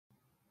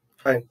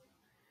Hi,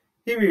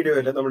 ഈ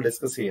വീഡിയോയിൽ നമ്മൾ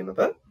ഡിസ്കസ്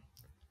ചെയ്യുന്നത്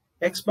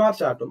എക്സ് ബാർ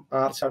ചാർട്ടും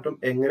ആർ ചാർട്ടും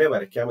എങ്ങനെ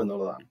വരയ്ക്കാം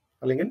എന്നുള്ളതാണ്.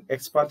 അല്ലെങ്കിൽ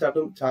എക്സ് ബാർ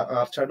ചാർട്ടും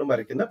ആർ ചാർട്ടും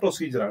വരയ്ക്കുന്ന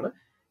പ്രൊസീജിയറാണ്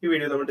ഈ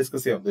വീഡിയോ നമ്മൾ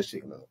ഡിസ്കസ് ചെയ്യാൻ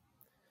ഉദ്ദേശിക്കുന്നത്.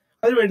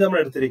 അതിനുവേണ്ടി നമ്മൾ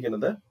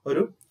എടുത്തിരിക്കുന്നത്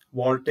ഒരു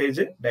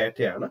വോൾട്ടേജ്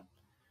ഡാറ്റയാണ്.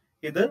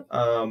 ഇത്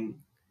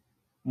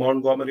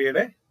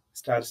മോൺഗോമറിയുടെ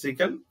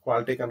സ്റ്റാറ്റിസ്റ്റിക്കൽ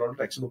ക്വാളിറ്റി കൺട്രോൾ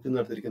ടെക്സ്റ്റ് ബുക്കിൽ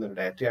നിന്ന് എടുത്തിരിക്കുന്ന ഒരു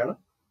ഡാറ്റയാണ്.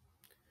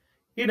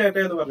 ഈ ഡാറ്റ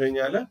എന്ന് പറഞ്ഞു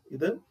കഴിഞ്ഞാൽ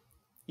ഇത്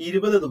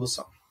 20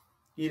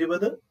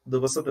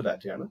 ദിവസത്തെ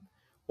ഡാറ്റയാണ്.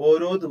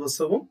 ഓരോ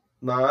ദിവസവും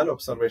 4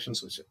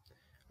 ഒബ്സർവേഷൻസ് വെച്ച്,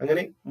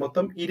 അങ്ങനെ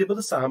മൊത്തം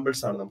 20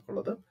 സാമ്പിൾസ് ആണ്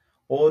നമുക്കുള്ളത്.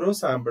 ഓരോ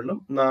സാമ്പിളിലും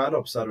 4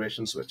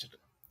 ഒബ്സർവേഷൻസ് വെച്ചിട്ട്.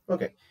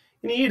 ഓക്കെ,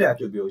 ഇനി ഈ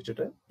ഡാറ്റ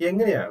ഉപയോഗിച്ചിട്ട്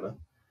എങ്ങനെയാണ്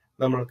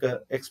നമ്മൾക്ക്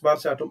എക്സ് ബാർ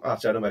ചാർട്ടും ആർ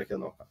ചാർട്ടും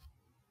വരയ്ക്കുന്നത് നോക്കാം.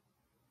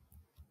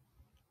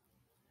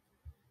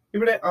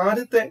 ഇവിടെ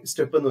ആദ്യത്തെ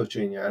സ്റ്റെപ്പ് എന്ന് വെച്ച്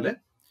കഴിഞ്ഞാൽ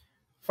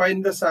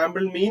find the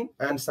sample mean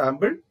and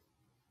sample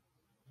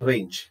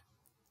range.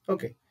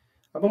 Okay,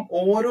 അപ്പം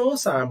ഓരോ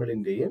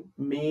സാമ്പിളിന്റെയും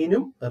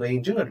മീനും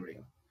റേഞ്ചും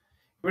കണ്ടുപിടിക്കണം.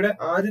 ഇവിടെ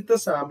ആദ്യത്തെ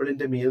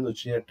സാമ്പിളിന്റെ മീൻ എന്ന്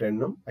വെച്ച് കഴിഞ്ഞാൽ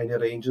 10ഉം അതിന്റെ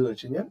റേഞ്ച് എന്ന്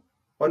വെച്ച് കഴിഞ്ഞാൽ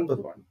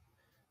 9ഉമാണ്.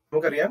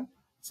 നമുക്കറിയാം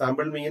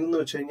സാമ്പിൾ മീൻ എന്ന്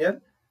വെച്ച് കഴിഞ്ഞാൽ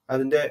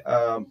അതിന്റെ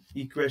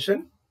equation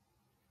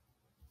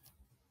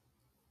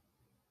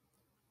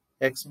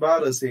X bar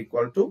is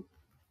equal to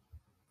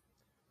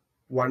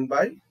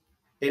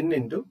 1/n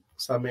into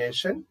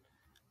summation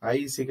i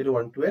is equal to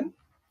 1 to n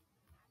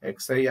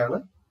xi ആണ്.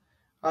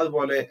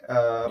 അതുപോലെ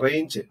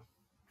range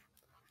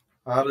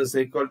r is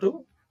equal to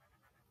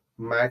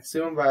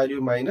maximum value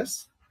minus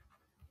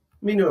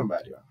minimum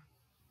value ആണ്.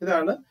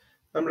 ഇതാണ്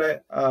നമ്മുടെ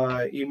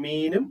ഈ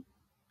മീനും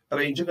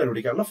റേഞ്ചും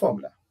കണ്ടുപിടിക്കാനുള്ള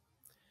ഫോർമുല.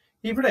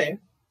 ഇവിടെ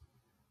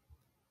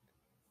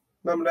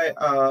നമ്മുടെ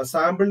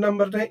സാമ്പിൾ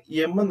നമ്പറിന്റെ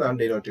എം എന്നാണ്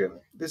ഡിനോട്ട്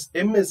ചെയ്യുന്നത്. This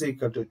M is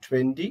equal to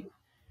 20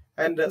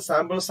 and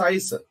sample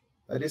size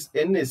that is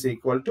n is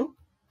equal to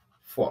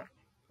 4.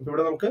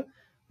 ഇവിടെ നമുക്ക്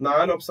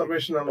 4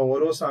 ഒബ്സർവേഷൻ ആണ്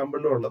ഓരോ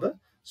സാമ്പിളിലും ഉള്ളത്.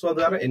 സോ അത്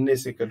കാരണം n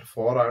ഇസ് ഈക്വൽ ടു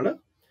 4 ആണ്.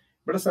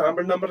 ഇവിടെ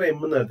സാമ്പിൾ നമ്പറിന്റെ എം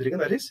എന്ന്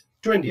എടുത്തിരിക്കുന്നത് ദാറ്റ് ഈസ്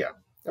 20 ആണ്.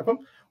 അപ്പം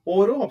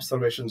ഓരോ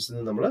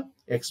ഒബ്സർവേഷൻസിനും നമ്മൾ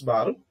എക്സ്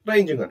ബാറും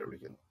റേഞ്ചും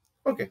കണ്ടുപിടിക്കുന്നു.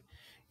 ഓക്കെ,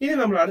 ഇനി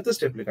നമ്മൾ അടുത്ത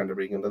സ്റ്റെപ്പിൽ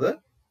കണ്ടുപിടിക്കുന്നത്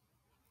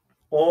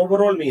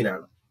ഓവറോൾ മീൻ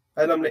ആണ്.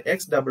 അത് നമ്മൾ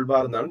എക്സ് ഡബിൾ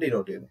ബാർ എന്നാണ്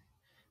ഡിനോട്ട് ചെയ്യുന്നത്.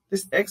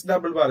 This X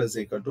double bar is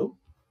equal to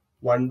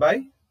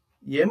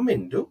 1/m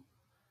into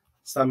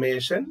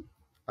summation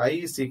i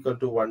is equal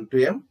to 1 to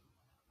m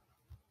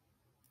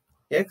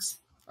x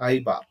i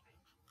bar.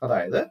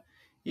 അതായത്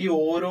ഈ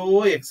ഓരോ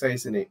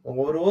എക്സൈസിനെയും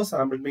ഓരോ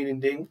സാമ്പിൾ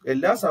മീനിന്റെയും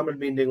എല്ലാ സാമ്പിൾ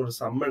മീനിന്റെയും കൂടെ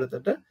സം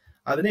എടുത്തിട്ട്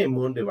അതിനെ എം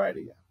കൊണ്ട് ഡിവൈഡ്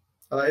ചെയ്യുക.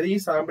 അതായത് ഈ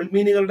സാമ്പിൾ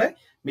മീനുകളുടെ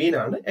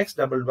മീനാണ് എക്സ്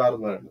ഡബിൾ ബാർ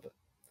എന്ന് പറയുന്നത്.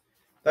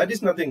 That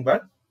is nothing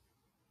but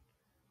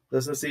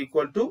this is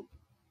equal to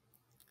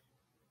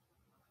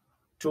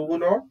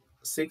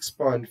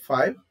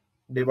 206.5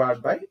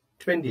 divide by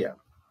 20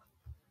 ആണ്,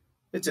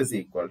 വിച്ച് ഇസ്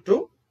ഈക്വൽ ടു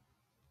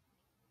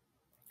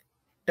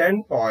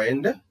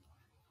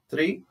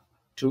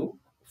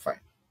 10.325.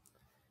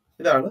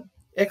 ഇതാണ്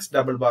എക്സ്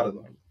ഡബിൾ ബാർ എന്ന്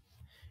പറയുന്നത്.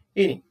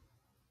 ഇനി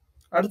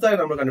അടുത്തായി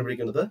നമ്മൾ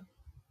കണ്ടുപിടിക്കുന്നത്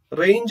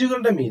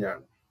റേഞ്ചുകളുടെ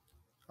മീനാണ്,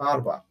 ആർ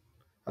ബാർ.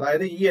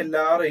 അതായത് ഈ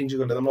എല്ലാ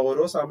റേഞ്ചുകളുടെ നമ്മൾ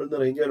ഓരോ സാമ്പിളിൽ നിന്ന്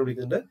റേഞ്ച്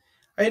കണ്ടുപിടിക്കുന്നുണ്ട്,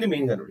 അതിന്റെ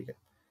മീൻ കണ്ടുപിടിക്കാം.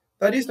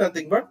 That is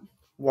nothing but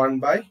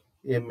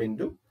 1/m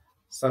into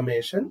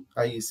summation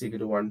i is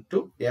equal to 1 to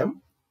m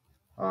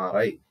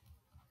ri,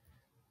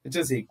 which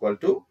is equal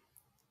to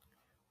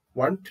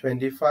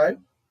 125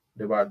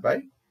 divided by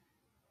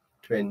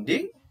 20,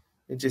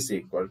 which is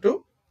equal to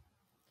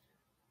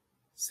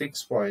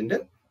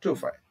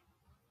 6.25.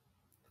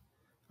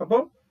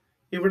 അപ്പോൾ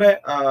ഇവിടെ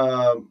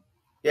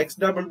എക്സ്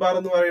ഡബിൾ ബാർ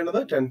എന്ന് പറയുന്നത്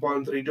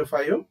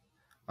 10.325ഉം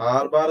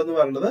ആർ ബാർ എന്ന്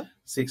പറയുന്നത്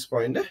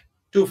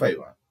 6.25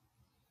 ആണ്.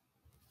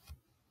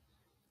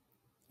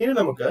 ഇനി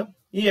നമുക്ക്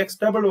ഈ എക്സ്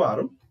ഡബിൾ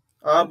ബാറും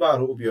ആർ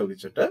ബാറും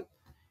ഉപയോഗിച്ചിട്ട്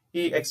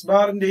ഈ X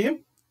ബാറിന്റെയും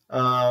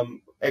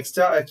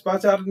X bar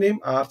ചാർട്ടിന്റെയും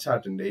R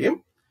ചാർട്ടിന്റെയും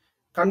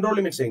control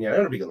limits എങ്ങനെയാണ്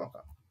കണ്ടുപിടിക്കുന്നത്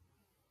നോക്കാം.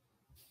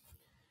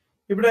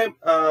 ഇവിടെ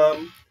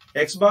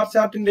X bar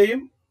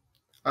ചാർട്ടിന്റെയും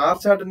R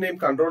ചാർട്ടിന്റെയും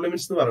control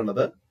limits എന്ന്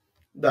പറയുന്നത്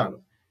ഇതാണ്.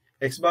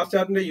 എക്സ് ബാർ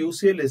ചാർട്ടിന്റെ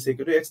UCL is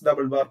equal to X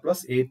double bar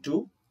plus A2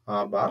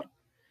 R bar.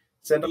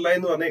 Central line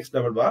എന്ന് പറഞ്ഞാൽ X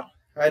double bar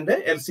and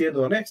LCA എന്ന്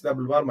പറഞ്ഞാൽ X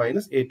double bar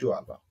minus A2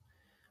 R bar.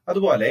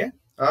 അതുപോലെ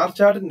R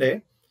ചാർട്ടിന്റെ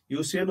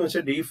UCL എന്ന്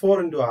വെച്ചാൽ D4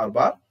 into R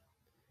bar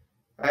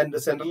and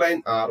central line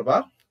R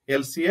bar,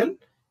 LCL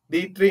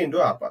D3 into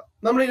R bar.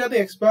 നമ്മൾ ഇതിനകത്ത്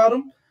എക്സ്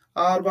ബാറും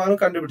ആർ ബാറും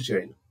കണ്ടുപിടിച്ചു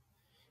കഴിഞ്ഞു.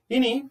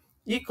 ഇനി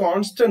ഈ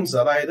കോൺസ്റ്റൻസ്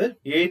അതായത്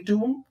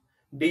A2ഉം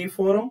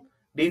D4ഉം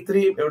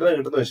D3യും എവിടെ നിന്ന്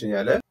കിട്ടുന്ന വെച്ച്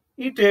കഴിഞ്ഞാൽ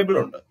ഈ ടേബിൾ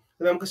ഉണ്ട്.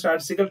 ഇത് നമുക്ക്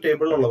സ്റ്റാറ്റിസ്റ്റിക്കൽ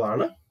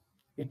ടേബിളിലുള്ളതാണ്.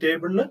 ഈ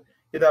ടേബിളിൽ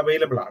ഇത്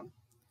അവൈലബിൾ ആണ്.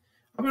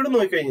 അപ്പൊ ഇവിടെ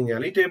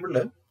നോക്കിക്കഴിഞ്ഞാൽ ഈ ടേബിളിൽ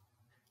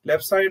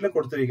ലെഫ്റ്റ് സൈഡിൽ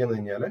കൊടുത്തിരിക്കുന്നത്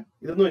കഴിഞ്ഞാൽ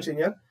ഇതെന്ന് വെച്ച്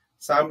കഴിഞ്ഞാൽ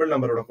സാമ്പിൾ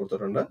നമ്പർ ഇവിടെ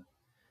കൊടുത്തിട്ടുണ്ട്.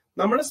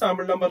 നമ്മുടെ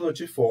സാമ്പിൾ നമ്പർ എന്ന്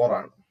വെച്ചാൽ 4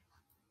 ആണ്.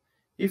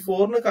 ഈ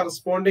 4ന്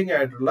കറസ്പോണ്ടിങ്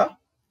ആയിട്ടുള്ള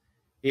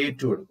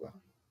A2 എടുക്കുക.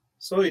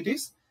 So it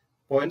is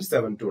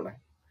 0.729.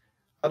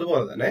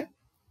 അതുപോലെ തന്നെ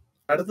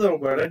അടുത്ത്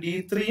നമുക്ക് വേണം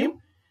D3യും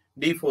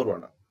D4ഉം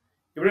ആണ്.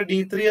 ഇവിടെ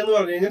D3 എന്ന്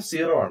പറഞ്ഞു കഴിഞ്ഞാൽ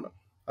 0 ആണ്.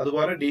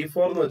 അതുപോലെ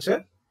D4 എന്ന് വെച്ചാൽ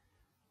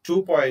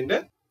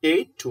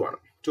 2.82 ആണ്.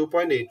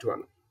 2.82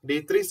 ആണ്.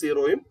 D3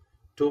 0യും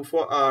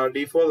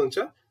D4 എന്ന്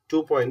വെച്ചാൽ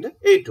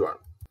 2.82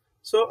 ആണ്.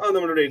 സോ അത്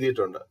നമ്മളിവിടെ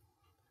എഴുതിയിട്ടുണ്ട്.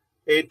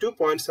 A2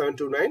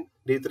 0.729,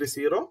 D3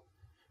 0,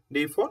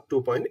 D4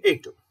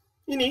 2.82.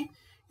 ഇനി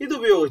ഇത്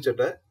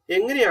ഉപയോഗിച്ചിട്ട്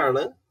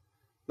എങ്ങനെയാണ്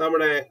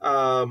നമ്മുടെ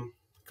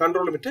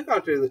കൺട്രോൾ ലിമിറ്റ്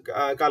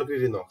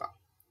കാൽക്കുലേറ്റ് ചെയ്ത് നോക്കാം.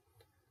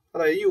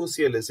 അതായത്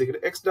UCL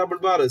X double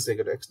bar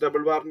X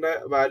double ബാറിന്റെ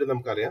വാല്യൂ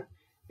നമുക്കറിയാം.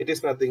 ഇറ്റ്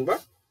ഈസ് നത്തിങ്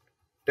ബട്ട്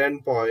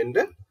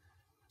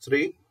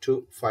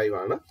 10.325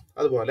 ആണ്.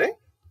 അതുപോലെ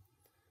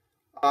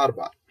R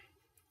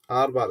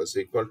bar is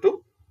equal to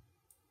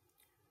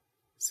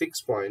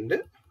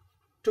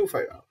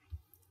 6.25 ആണ്.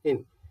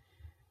 ഇനി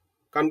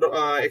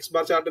എക്സ്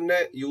ബാർ ചാർട്ടിന്റെ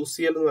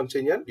UCL എന്ന് പറഞ്ഞു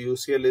കഴിഞ്ഞാൽ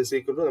UCL ഇസ്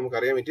ഈക്വൽ ടു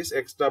നമുക്കറിയാം it is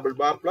X double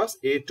bar plus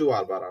A2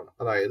 R bar ആണ്.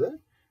 അതായത്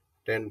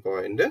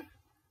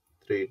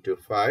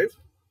 10.325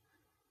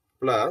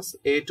 പ്ലസ്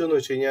A2 എന്ന്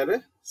വെച്ച് കഴിഞ്ഞാൽ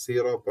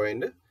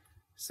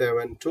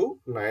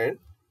 0.729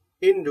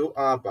 into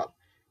R bar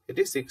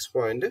it is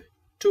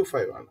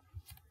 6.25 ആണ്.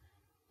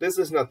 ദിസ്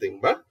ഇസ് നത്തിങ്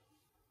ബട്ട്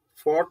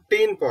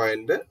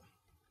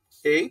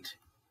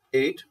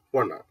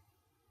 14.881 ആണ്.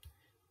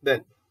 ദെൻ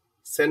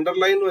സെന്റർ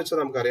ലൈൻ എന്ന് വെച്ചാൽ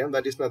നമുക്കറിയാം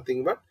that is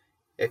nothing but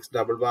X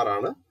double bar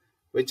ആണ്,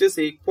 which is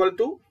equal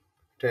to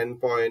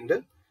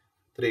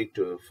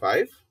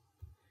 10.325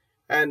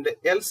 and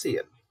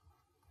LCL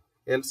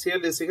is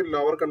equal to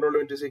lower control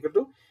limit is equal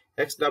to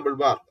x double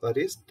bar, that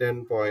is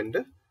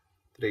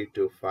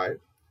 10.325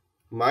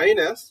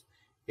 minus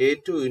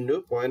A2 into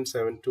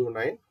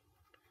 0.729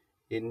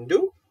 into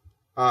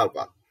R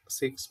bar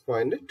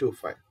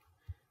 6.25,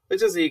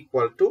 which is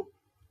equal to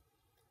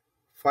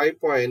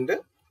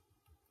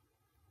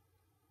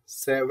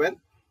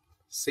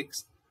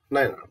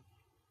 5.769 ആണ്.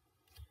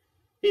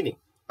 ഇനി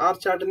R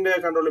ചാർട്ടിന്റെ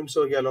control limits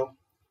നോക്കിയാലോ.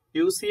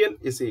 UCL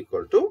is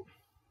equal to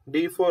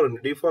D4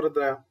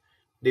 എത്രയാ?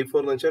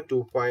 D4 എന്ന് വെച്ചാൽ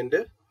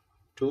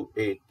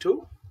 2.282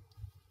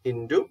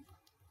 into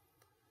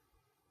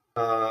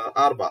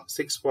R bar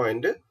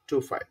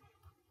 6.25,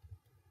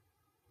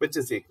 which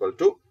is equal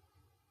to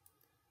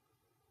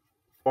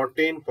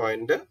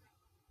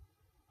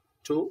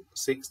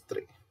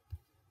 14.263.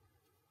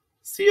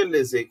 CL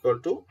is equal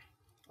to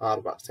R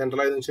bar.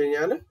 Centralized എന്ന് വെച്ച്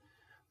കഴിഞ്ഞാൽ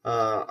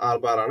R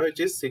bar ആണ്,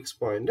 which is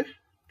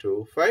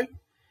 6.25,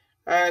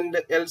 and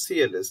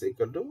LCL is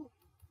equal to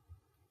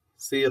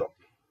 0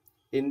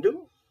 into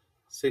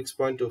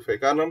 6.25.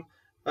 കാരണം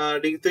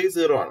D3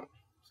 0 ആണ്.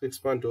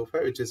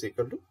 6.25 which is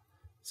equal to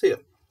 0.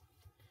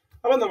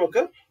 അപ്പൊ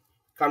നമുക്ക്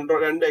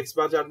രണ്ട് X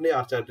bar ചാർട്ടിന്റെയും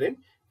R ചാർട്ടിന്റെയും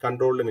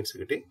control limits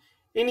കിട്ടി.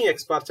 ഇനി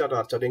X bar chart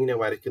R chart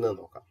എങ്ങനെയാണ് വരയ്ക്കുന്നത്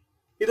നോക്കാം.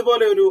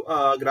 ഇതുപോലെ ഒരു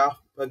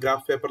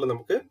ഗ്രാഫ് പേപ്പറിൽ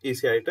നമുക്ക്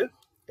ഈസി ആയിട്ട്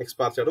എക്സ്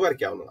ബാർ ചാർട്ട്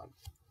വരയ്ക്കാവുന്നതാണ്.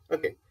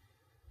 ഓക്കെ,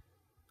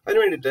 അതിനു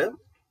വേണ്ടിയിട്ട്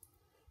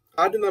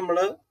ആദ്യം നമ്മൾ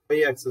y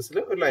ആക്സിസിൽ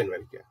ഒരു ലൈൻ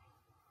വരയ്ക്കുക.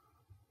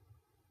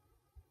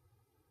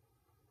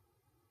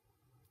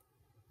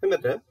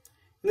 എന്നിട്ട്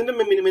ഇതിന്റെ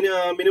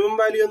മിനിമം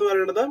വാല്യൂ എന്ന്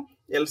പറയുന്നത്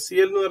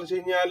LCL എന്ന് പറഞ്ഞു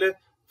കഴിഞ്ഞാൽ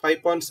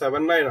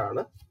 5.79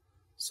 ആണ്.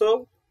 സോ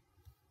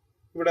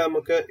ഇവിടെ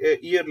നമുക്ക്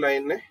ഈ ഒരു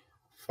ലൈനിനെ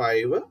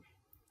 5,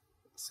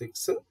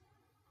 6,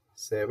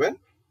 7,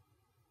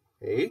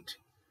 8,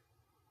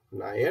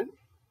 9,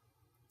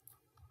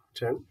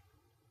 10,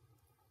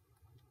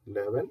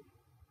 11,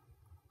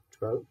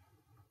 12,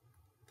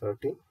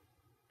 13,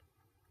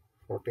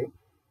 14,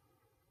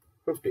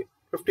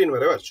 15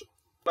 വരെ വരച്ചു.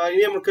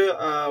 ഇനി നമുക്ക്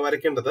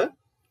വരയ്ക്കേണ്ടത്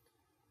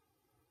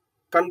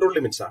കൺട്രോൾ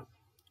ലിമിറ്റ്സ് ആണ്.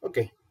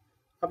 ഓക്കെ,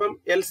 അപ്പം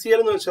LCL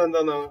എന്ന് വെച്ചാൽ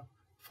എന്താണ്?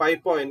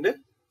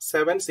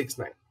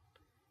 5.769.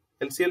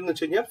 LCL എന്ന്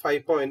വെച്ച് കഴിഞ്ഞാൽ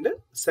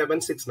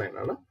 5.769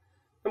 ആണ്.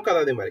 നമുക്ക്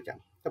അതാദ്യം വരയ്ക്കാം.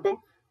 അപ്പം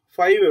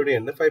 5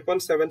 എവിടെയുണ്ട്?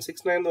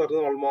 5.769 എന്ന്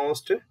പറയുന്നത്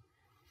ഓൾമോസ്റ്റ്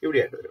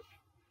ഇവിടെയായിട്ട് വരും.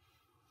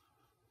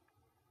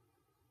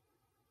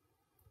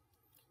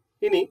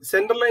 ഇനി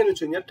സെന്റർ ലൈൻ എന്ന്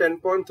വെച്ച് കഴിഞ്ഞാൽ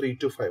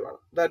 10.325 ആണ്.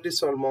 ദാറ്റ്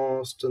ഈസ്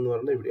ഓൾമോസ്റ്റ് എന്ന്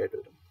പറയുന്നത് ഇവിടെയായിട്ട്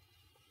വരും.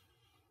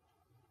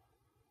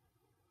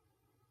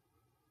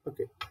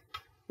 ഓക്കെ,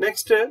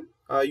 നെക്സ്റ്റ്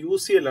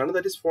UCL ആണ്.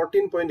 That is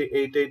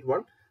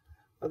 14.881.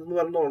 അതെന്ന്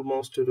പറയുന്നത്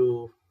ഓൾമോസ്റ്റ് ഒരു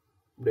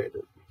ഇവിടെയായിട്ട്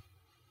വരും.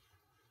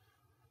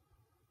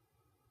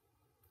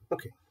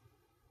 ഓക്കെ,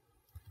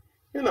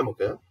 ഇനി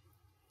നമുക്ക്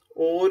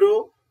ഓരോ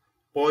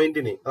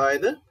പോയിന്റിനെയും,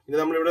 അതായത് ഇനി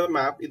നമ്മളിവിടെ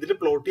ഇതിൽ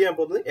പ്ലോട്ട് ചെയ്യാൻ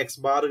പോകുന്നത്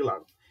എക്സ്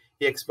ബാറുകളാണ്.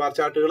 ഈ എക്സ് ബാർ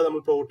ചാർട്ടുകൾ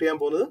നമ്മൾ പ്ലോട്ട് ചെയ്യാൻ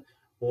പോകുന്നത്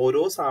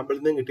ഓരോ സാമ്പിളിൽ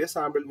നിന്നും കിട്ടിയ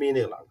സാമ്പിൾ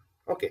മീനുകളാണ്.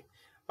 ഓക്കെ,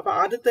 അപ്പൊ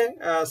ആദ്യത്തെ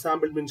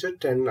സാമ്പിൾ മീൻസ്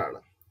 10 ആണ്.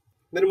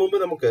 ഇതിനു മുമ്പ്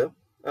നമുക്ക്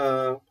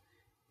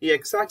ഈ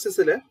എക്സ്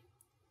ആക്സിസിൽ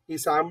ഈ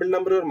സാമ്പിൾ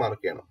നമ്പറുകൾ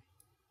മാർക്ക് ചെയ്യണം.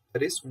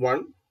 That is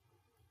 1,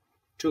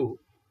 2,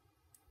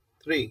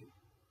 3,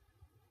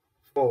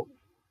 4,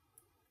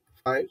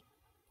 5,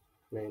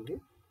 19,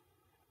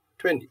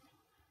 20.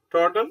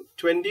 ടോട്ടൽ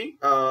 20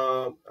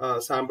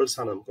 സാമ്പിൾസ്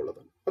ആണ്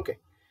നമുക്കുള്ളത്. ഓക്കെ,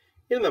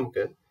 ഇനി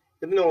നമുക്ക്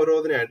ഇതിനെ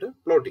ഓരോന്നിനായിട്ട്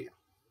പ്ലോട്ട് ചെയ്യാം.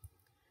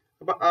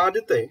 അപ്പൊ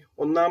ആദ്യത്തെ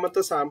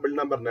ഒന്നാമത്തെ സാമ്പിൾ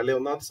നമ്പറിന്റെ അല്ലെ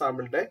ഒന്നാമത്തെ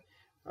സാമ്പിളിന്റെ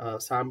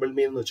സാമ്പിൾ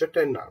മീൻ എന്ന് വെച്ചാൽ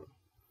 10 ആണ്.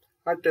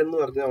 ആ 10 എന്ന്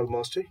പറഞ്ഞാൽ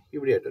ഓൾമോസ്റ്റ്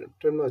ഇവിടെയായിട്ട് വരും.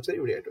 10 എന്ന് വെച്ചാൽ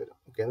ഇവിടെയായിട്ട് വരും.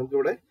 ഓക്കെ,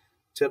 നമുക്കിവിടെ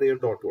ചെറിയൊരു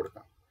ഡോട്ട്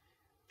കൊടുക്കാം.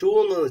 2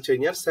 എന്ന് വെച്ച്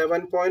കഴിഞ്ഞാൽ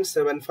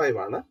 7.75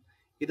 ആണ്.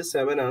 ഇത്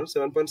 7 ആണ്.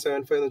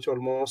 7.75 എന്ന് വെച്ചാൽ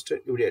ഓൾമോസ്റ്റ്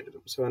ഇവിടെയായിട്ട്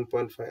വരും.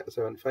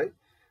 7.75.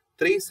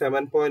 3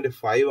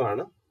 7.5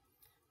 ആണ്.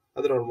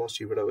 അതിൽ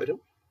ഓൾമോസ്റ്റ് ഇവിടെ വരും.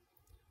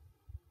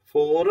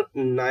 4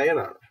 9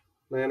 ആണ്.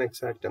 9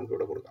 എക്സാക്ട് നമുക്ക്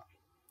ഇവിടെ കൊടുക്കാം.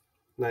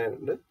 9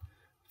 ഉണ്ട്.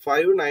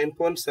 5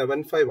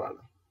 9.75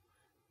 ആണ്.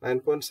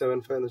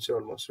 9.75 എന്ന് വെച്ചാൽ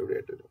ഓൾമോസ്റ്റ്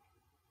ഇവിടെയായിട്ട് വരും.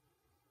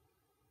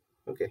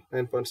 ഓക്കെ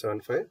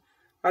 9.75.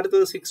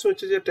 അടുത്തത് 6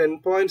 വെച്ച് കഴിഞ്ഞാൽ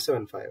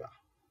 10.75 ആണ്.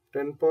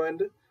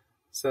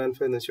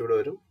 10.75 എന്ന് വെച്ചാൽ ഇവിടെ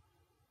വരും.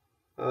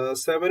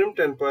 7ഉം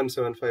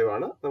 10.75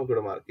 ആണ്,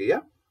 നമുക്കിവിടെ മാർക്ക്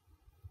ചെയ്യാം.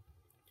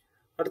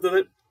 അടുത്തത്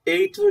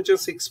 8 എന്ന് വെച്ചാൽ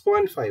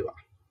 6.5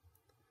 ആണ്.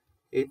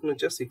 8 എന്ന്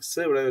വെച്ചാൽ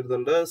 6 ഇവിടെ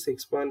വരുന്നുണ്ട്.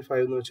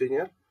 6.5 എന്ന് വെച്ച്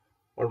കഴിഞ്ഞാൽ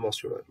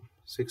ഓൾമോസ്റ്റ് ഇവിടെ വരും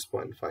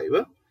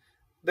 6.5.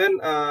 ദെൻ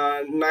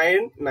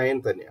 9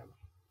 തന്നെയാണ്.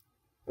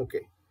 ഓക്കെ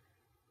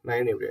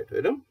 9 ഇവിടെ ആയിട്ട്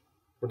വരും,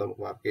 ഇവിടെ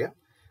നമുക്ക് മാർക്ക് ചെയ്യാം.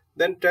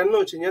 ദെൻ 10 എന്ന്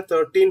വെച്ച് കഴിഞ്ഞാൽ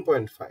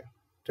 13.5.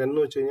 10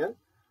 എന്ന് വെച്ച് കഴിഞ്ഞാൽ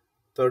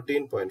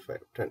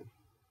 13.5.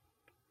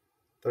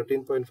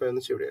 13.5 എന്ന്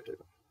വെച്ചാൽ ഇവിടെ ആയിട്ട്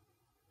വരും.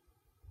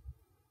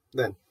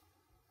 ദെൻ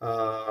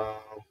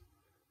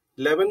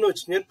 11 എന്ന്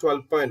വെച്ച് കഴിഞ്ഞാൽ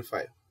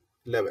 12.5.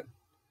 11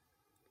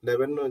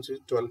 എന്ന് വെച്ച്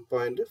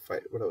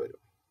 12.5 ഇവിടെ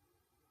വരും.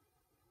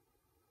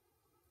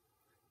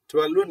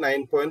 12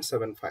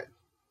 9.75.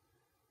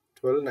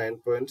 12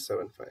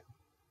 9.75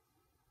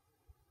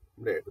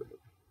 ഇവിടെ ആയിട്ട്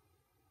വരും.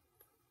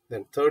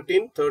 Then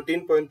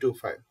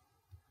 13.25.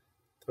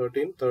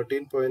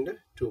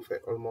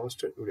 13.25 almost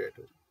ഇവിടെ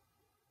ആയിട്ട് വരും.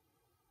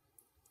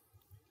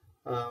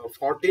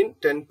 14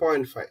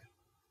 10.5.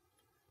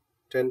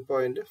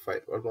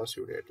 10.5 almost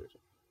ഇവിടെ ആയിട്ട്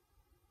വരും.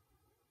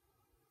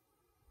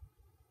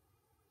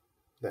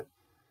 Then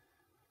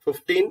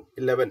 15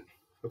 11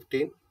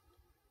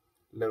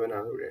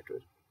 ആണ് ഇവിടെ ആയിട്ട്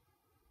വരും.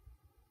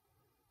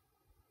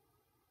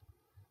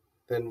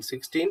 Then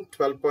 16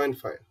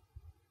 12.5.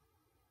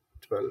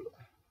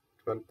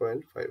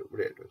 12.5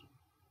 ഇവിടെ ആയിട്ട് വരും.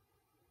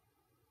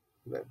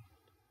 Then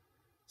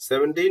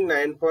 17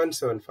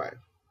 9.75.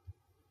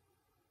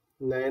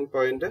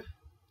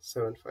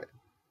 9.75.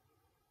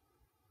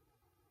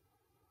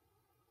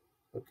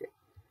 Okay.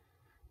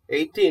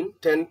 18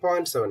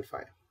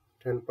 10.75.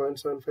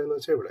 10.75 എന്ന്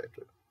വെച്ചാൽ ഇവിടെ ആയിട്ട്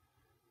വരും.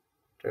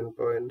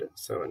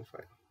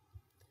 10.75.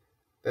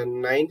 Then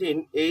 19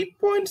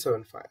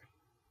 8.75.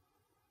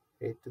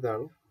 8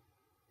 ഇതാണ്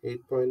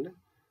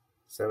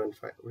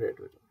 8.75 ഇവിടെ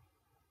ആയിട്ട് വരും.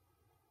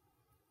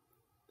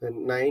 Then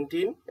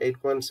 19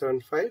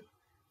 8.75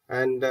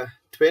 and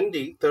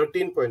 20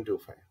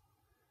 13.25.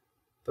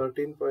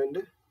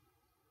 13.25.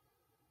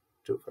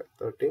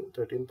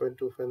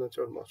 13.25 എന്ന്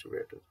വെച്ചാൽ ഓൾമോസ്റ്റ് ഇവിടെ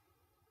ആയിട്ട് വരും.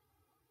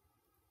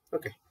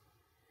 ഓക്കെ,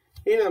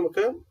 ഇനി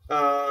നമുക്ക്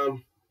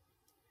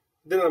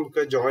ഇത്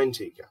നമുക്ക് ജോയിൻ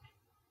ചെയ്യിക്കാം.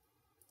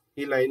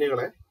 ഈ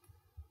ലൈനുകളെ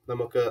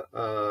നമുക്ക്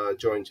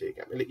ജോയിൻ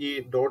ചെയ്യിക്കാം, അല്ലെങ്കിൽ ഈ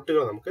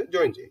ഡോട്ടുകൾ നമുക്ക്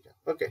ജോയിൻ ചെയ്യിക്കാം.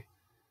 ഓക്കെ,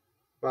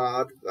 അപ്പൊ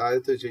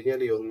ആദ്യത്തെ വെച്ച്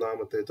കഴിഞ്ഞാൽ ഈ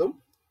ഒന്നാമത്തേതും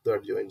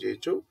ഇതുമായിട്ട് ജോയിൻ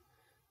ചെയ്യിച്ചു.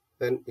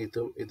 ദെൻ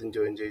ഇതും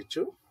ജോയിൻ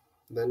ചെയ്യിച്ചു.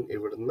 ദെൻ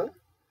ഇവിടുന്ന്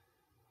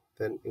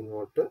ദെൻ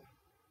ഇങ്ങോട്ട്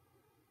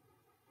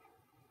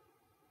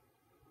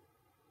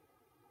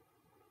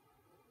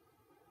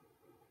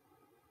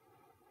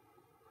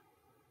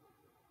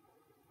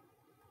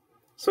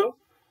So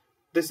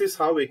this is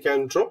how we can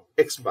draw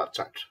X bar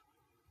chart.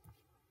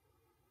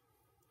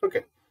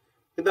 Okay,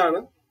 ഇതാണ്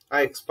ആ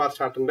X bar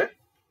ചാർട്ടിന്റെ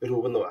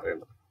രൂപം എന്ന്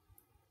പറയുന്നത്.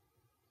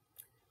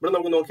 ഇവിടെ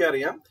നമുക്ക് നോക്കിയാൽ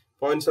അറിയാം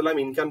പോയിന്റ്സ് എല്ലാം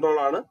ഇൻ കൺട്രോൾ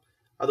ആണ്.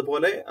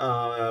 അതുപോലെ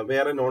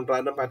വേറെ നോൺ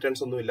റാൻഡം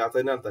പാറ്റേൺസ് ഒന്നും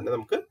ഇല്ലാത്തതിനാൽ തന്നെ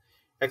നമുക്ക്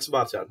X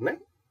bar ചാർട്ടിനെ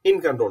ഇൻ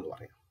കൺട്രോൾ എന്ന്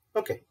പറയാം.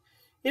 ഓക്കെ,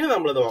 ഇനി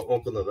നമ്മൾ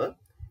നോക്കുന്നത്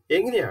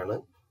എങ്ങനെയാണ്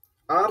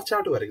R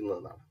ചാർട്ട്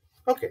വരയ്ക്കുന്നതെന്നാണ്.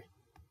 ഓക്കെ,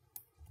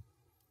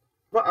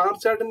 അപ്പൊ ആർ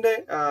ചാർട്ടിന്റെ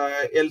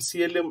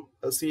LCLും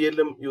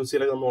CLും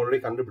UCL നമ്മൾ ഓൾറെഡി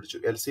കണ്ടുപിടിച്ചു.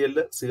 LCL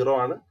 0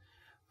 ആണ്,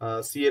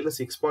 CL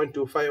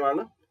 6.25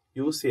 ആണ്,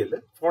 UCL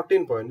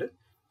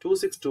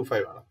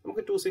 14.2625 ആണ്.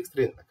 നമുക്ക്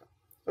 263 നടക്കാം.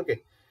 ഓക്കെ,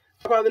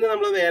 അപ്പൊ അതിന്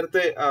നമ്മൾ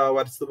നേരത്തെ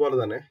വരച്ചതുപോലെ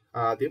തന്നെ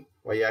ആദ്യം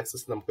Y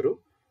ആക്സിസ് നമുക്കൊരു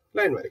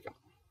ലൈൻ വരയ്ക്കണം.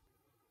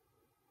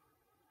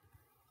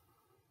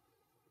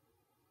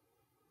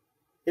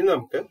 ഇനി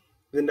നമുക്ക്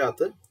ഇതിൻ്റെ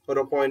അകത്ത്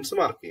ഓരോ പോയിന്റ്സ്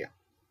മാർക്ക് ചെയ്യാം.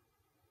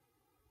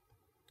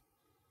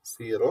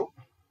 0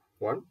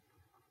 1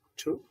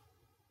 2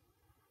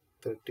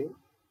 13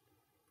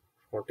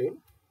 14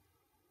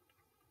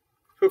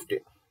 15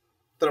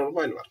 ഇത്ര നമ്മൾ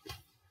പോയിന്റ് മാർക്ക്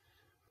ചെയ്യാം.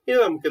 ഇനി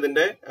നമുക്ക്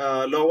ഇതിന്റെ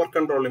ലോവർ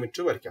കൺട്രോൾ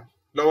ലിമിറ്റ് വരയ്ക്കാം.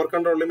 ലോവർ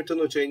കൺട്രോൾ ലിമിറ്റ്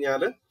എന്ന് വെച്ച്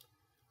കഴിഞ്ഞാൽ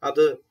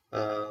അത്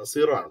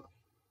 0 ആണ്.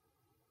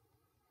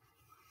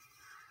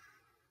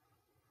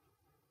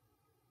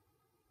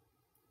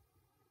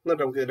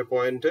 എന്നിട്ട് നമുക്ക് ഇതിന്റെ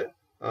പോയിന്റ്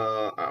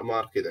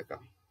മാർക്ക്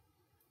ചെയ്തേക്കാം.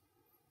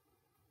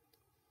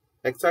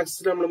 X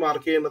ആക്സിസിൽ നമ്മൾ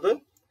മാർക്ക് ചെയ്യുന്നത്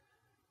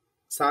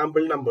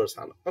സാമ്പിൾ നമ്പേഴ്സ്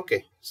ആണ്. ഓക്കെ,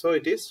 സോ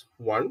ഇറ്റ് ഈസ്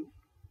 1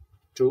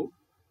 2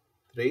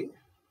 3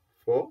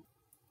 4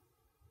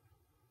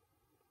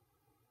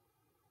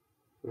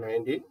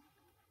 19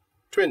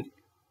 20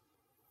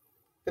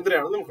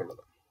 ഇത്രയാണ്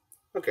നമുക്കുള്ളത്.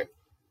 ഓക്കെ,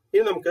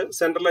 ഇനി നമുക്ക്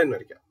സെൻട്രൽ ലൈൻ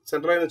വരയ്ക്കാം.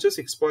 സെൻട്രൽ ലൈൻ എന്ന് വെച്ചാൽ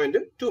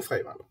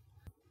 6.25 ആണ്.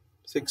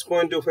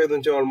 6.25 എന്ന്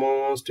വെച്ചാൽ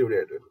ഓൾമോസ്റ്റ് ഇവിടെ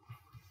ആയിട്ട് വരും.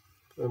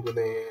 നമുക്ക്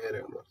നേരെ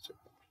ഒന്ന് വരച്ചു.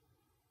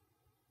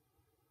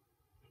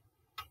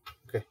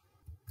 ഓക്കെ,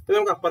 ഇത്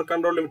നമുക്ക് അപ്പർ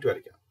കൺട്രോൾ ലിമിറ്റ്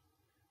വരയ്ക്കാം.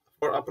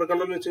 അപ്പർ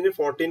കൺട്രോൾ എന്ന് വെച്ച് കഴിഞ്ഞാൽ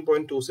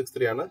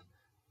 14.263 ആണ്.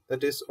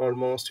 ദാറ്റ് ഈസ്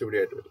ഓൾമോസ്റ്റ് ഇവിടെ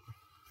ആയിട്ട് വരും.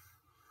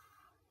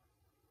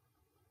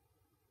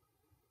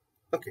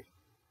 ഓക്കെ,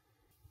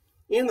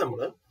 ഇനി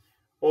നമ്മൾ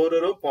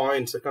ഓരോരോ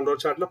പോയിന്റ്സ് കൺട്രോൾ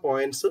ചാർട്ടിലെ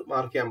പോയിന്റ്സ്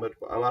മാർക്ക്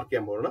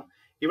ചെയ്യാൻ പോകണം.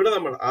 ഇവിടെ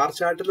നമ്മൾ ആർ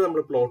ചാർട്ടിൽ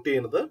നമ്മൾ പ്ലോട്ട്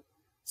ചെയ്യുന്നത്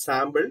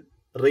സാമ്പിൾ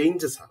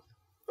റേഞ്ചസ് ആണ്.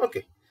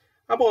 ഓക്കെ,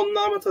 അപ്പൊ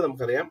ഒന്നാമത്തെ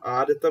നമുക്കറിയാം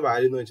ആദ്യത്തെ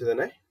വാല്യൂ എന്ന് വെച്ചാൽ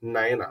തന്നെ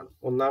 9 ആണ്.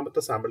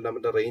 ഒന്നാമത്തെ സാമ്പിൾ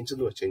നമ്പറിന്റെ റേഞ്ച്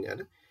എന്ന് വെച്ച്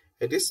കഴിഞ്ഞാൽ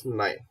ഇറ്റ് ഈസ്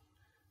 9.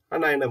 ആ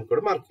 9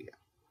 നമുക്കിവിടെ മാർക്ക് ചെയ്യാം.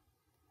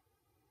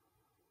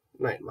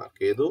 9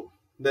 മാർക്ക് ചെയ്തു.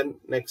 ദെൻ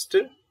നെക്സ്റ്റ്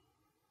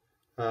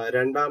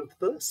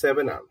രണ്ടാമത്തത്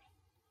 7 ആണ്.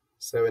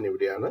 7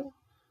 ഇവിടെയാണ്.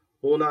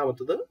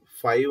 മൂന്നാമത്തത്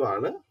 5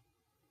 ആണ്.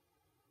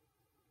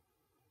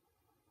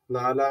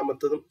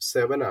 നാലാമത്തതും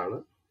 7 ആണ്.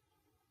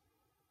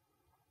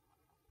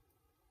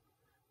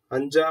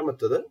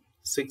 അഞ്ചാമത്തത്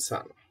 6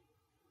 ആണ്.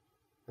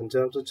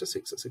 അഞ്ചാമത്തെ വെച്ചാൽ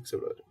 6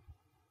 ഇവിടെ വരും.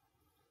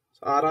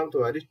 ആറാമത്തെ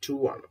വാല്യൂ 2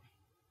 ആണ്.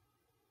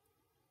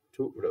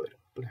 2 ഇവിടെ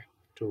വരും അല്ലേ?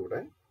 2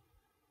 ഇവിടെ.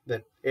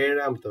 ദെൻ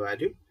ഏഴാമത്തെ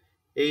വാല്യൂ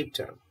 8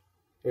 ആണ്.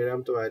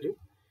 ഏഴാമത്തെ വാല്യൂ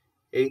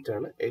 8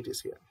 ആണ്. 8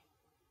 is here.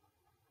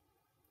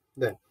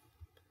 ദെൻ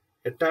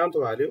എട്ടാമത്തെ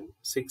വാല്യൂ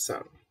 6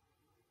 ആണ്.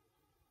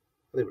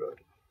 അതിവിടെ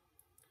വരും.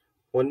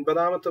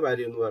 ഒൻപതാമത്തെ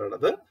വാല്യൂ എന്ന്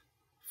പറയുന്നത്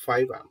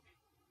 5 ആണ്.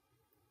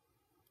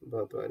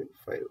 ഒൻപതാമത്തെ വാല്യൂ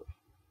 5.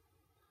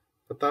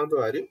 പത്താമത്തെ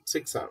വാല്യൂ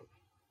 6 ആണ്.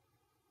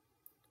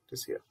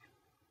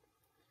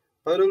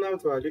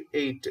 11ാമത്തെ വാല്യൂ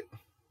 8.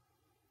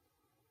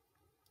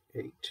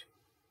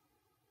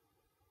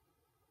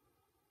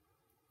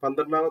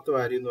 12ാമത്തെ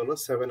വാല്യൂ എന്ന് പറഞ്ഞാൽ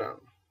 7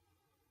 ആണ്.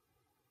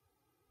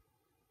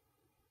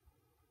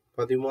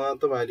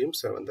 13ാമത്തെ വാല്യൂം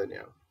 7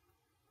 തന്നെയാണ്.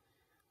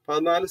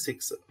 14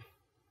 6.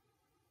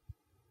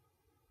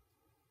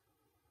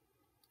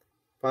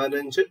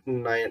 15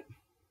 9.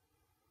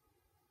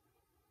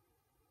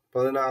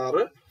 16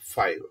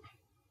 5.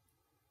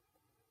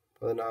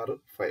 16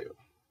 5.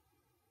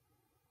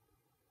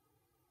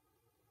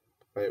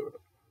 5.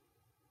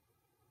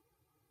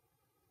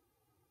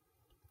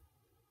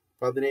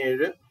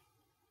 17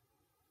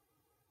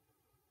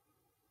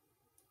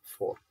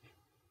 4.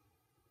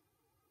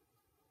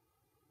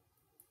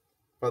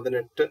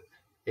 18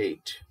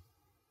 8.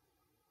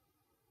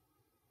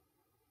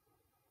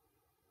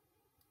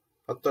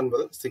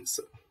 19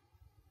 6.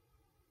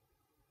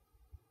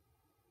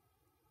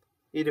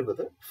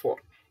 20 4.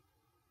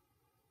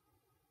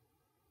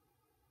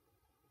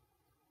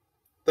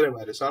 ഇത്രയും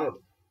വാല്യൂസ് ആണുള്ളത്.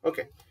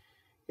 ഓക്കെ,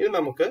 ഇനി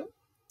നമുക്ക്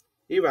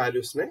ഈ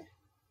വാല്യൂസിനെ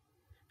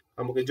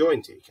നമുക്ക്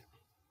ജോയിൻ ചെയ്യിക്കാം.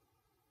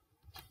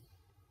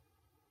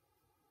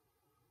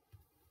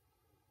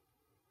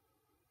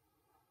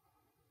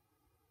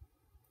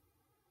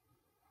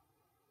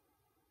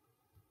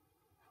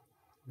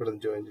 ഇവിടെ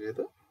ജോയിൻ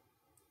ചെയ്ത്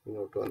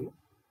ഇങ്ങോട്ട് വന്ന്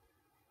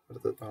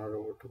അടുത്ത്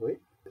താഴോട്ട് പോയി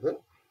ഇത്.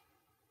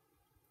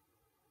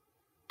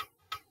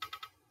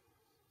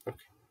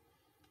 Okay,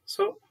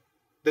 so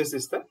this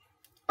is the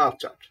R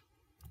chart.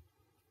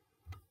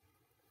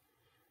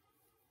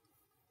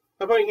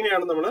 അപ്പൊ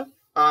ഇങ്ങനെയാണ് നമ്മൾ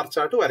ആർ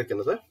ചാർട്ട്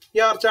വരയ്ക്കുന്നത്. ഈ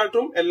ആർ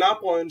ചാർട്ടും എല്ലാ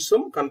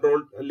പോയിന്റ്സും കൺട്രോൾ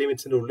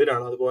ലിമിറ്റ്സിന്റെ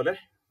ഉള്ളിലാണ്. അതുപോലെ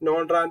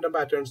നോൺ റാൻഡം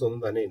പാറ്റേൺസ്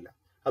ഒന്നും തന്നെ ഇല്ല.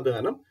 അത്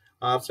കാരണം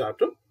ആർ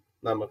ചാർട്ടും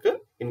നമുക്ക്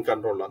ഇൻ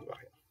കൺട്രോളാന്ന്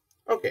പറയാം.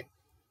 ഓക്കെ,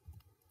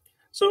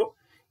 സോ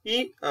ഈ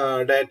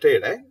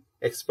ഡാറ്റയുടെ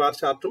എക്സ് ബാർ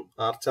ചാർട്ടും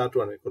ആർ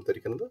ചാർട്ടുമാണ്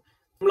കൊടുത്തിരിക്കുന്നത്.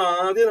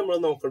 നമ്മൾ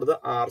നോക്കേണ്ടത്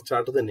ആർ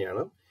ചാർട്ട്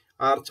തന്നെയാണ്.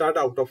 R chart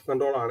out of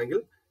control ആണെങ്കിൽ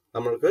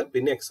നമ്മൾക്ക്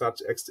പിന്നെ എക്സ്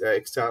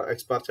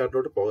ബാർ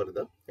ചാർട്ടിലോട്ട്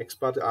പോകരുത്.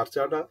 ആർ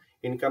ചാർട്ട്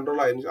ഇൻ കൺട്രോൾ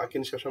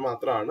ആക്കിയതിനു ശേഷം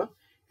മാത്രമാണ്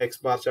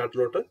എക്സ് ബാർ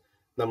ചാർട്ടിലോട്ട്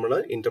നമ്മൾ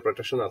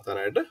ഇന്റർപ്രിട്ടേഷൻ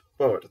നടത്താനായിട്ട്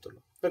പോകാൻ പറ്റത്തുള്ളൂ.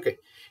 ഓക്കെ,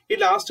 ഈ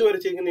ലാസ്റ്റ്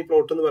വരച്ചിരിക്കുന്ന ഈ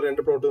പ്ലോട്ട് എന്ന്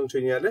പറയുന്ന പ്ലോട്ട് എന്ന് വെച്ച്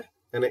കഴിഞ്ഞാൽ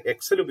ഞാൻ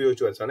എക്സൽ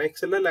ഉപയോഗിച്ച് വരച്ചാണ്.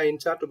 എക്സലിലെ ലൈൻ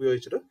ചാർട്ട്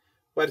ഉപയോഗിച്ചിട്ട്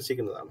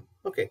വരച്ചിരിക്കുന്നതാണ്.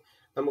 ഓക്കെ,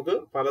 നമുക്ക്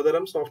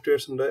പലതരം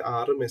സോഫ്റ്റ്വെയർസ് ഉണ്ട്.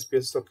 ആറും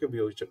SPSS ഒക്കെ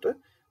ഉപയോഗിച്ചിട്ട്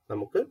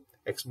നമുക്ക്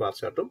എക്സ് ബാർ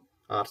ചാർട്ടും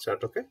ആർ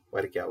ചാർട്ടും ഒക്കെ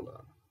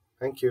വരയ്ക്കാവുന്നതാണ്.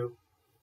 Thank you.